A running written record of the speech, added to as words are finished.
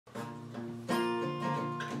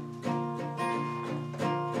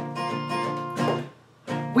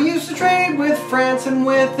used to trade with France and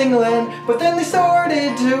with England, but then they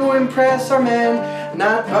started to impress our men,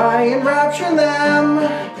 not by enrapturing them,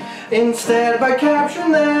 instead by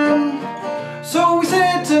capturing them. So we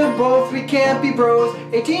said to both, we can't be bros.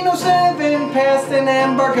 1807 passed an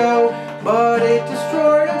embargo, but it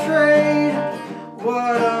destroyed our trade.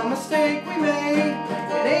 What a mistake we made.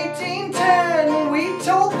 In 1810 we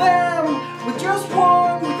told them with just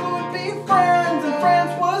one we could be friends, and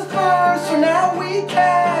France was first, so now we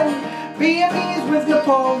can be enemies with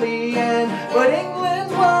Napoleon. But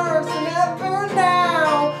England's worse than ever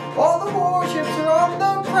now. All the warships are on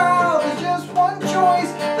the prowl. There's just one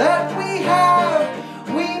choice that we have.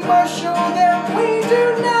 We must show them we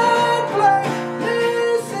do not play.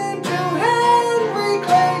 Listen to Henry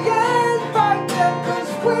Clay and fight them,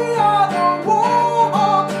 'cause we are the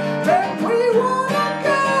Warhawks, and we wanna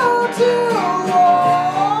go to war.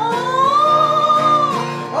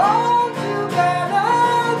 On to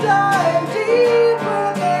Canada and deeper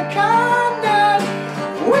the continent.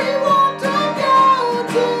 We want to go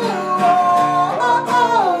to war.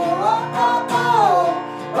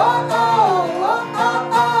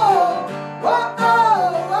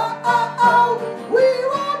 We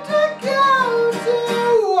want to go to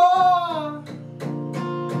war.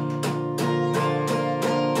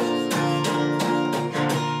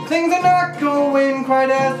 Things are not going quite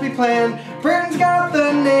as we planned. Britain's got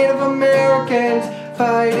the Native Americans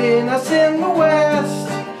fighting us in the West.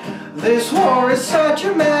 This war is such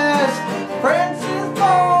a mess. France is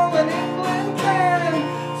falling, England can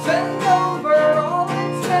send over all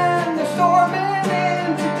its men. They're storming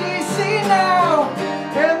into DC now,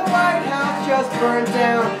 and the White House just burned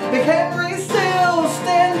down. McHenry's still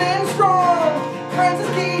standing strong. Francis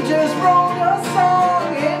Key just wrote a song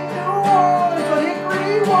in New Orleans, but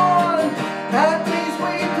Hickory won. At least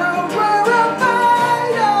we proved we're a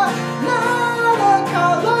fighter, not a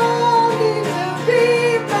colony to be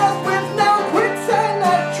messed with. Now quit sign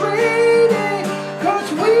that treaty, 'cause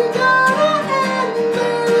we gotta end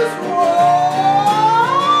this war.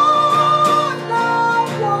 Not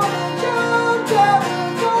wanna jump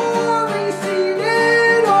territory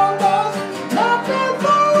ceded on us, nothing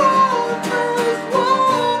for our first war.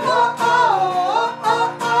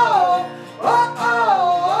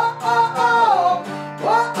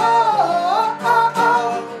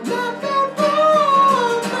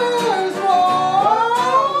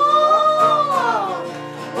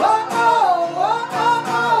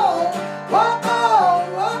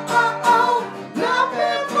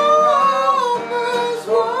 Nothing for our first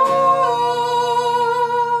war.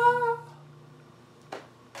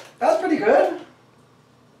 That's pretty good.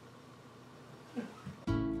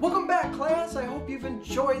 Welcome back, class. I hope you've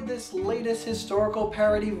enjoyed this latest historical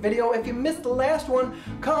parody video. If you missed the last one,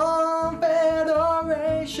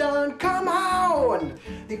 Confederation, come on!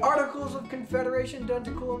 The Articles of Confederation done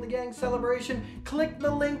to Kool and the Gang celebration. Click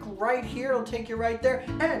the link right here. It'll take you right there.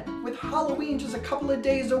 And with Halloween just a couple of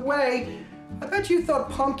days away, I bet you thought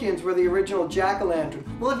pumpkins were the original jack-o'-lantern.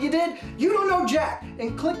 Well, if you did, you don't know Jack.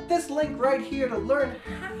 And click this link right here to learn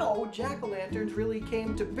how jack-o'-lanterns really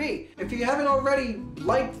came to be. If you haven't already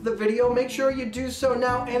liked the video, make sure you do so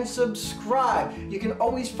now and subscribe. You can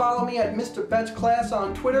always follow me at Mr. Betts Class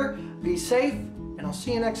on Twitter. Be safe, and I'll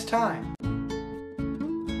see you next time.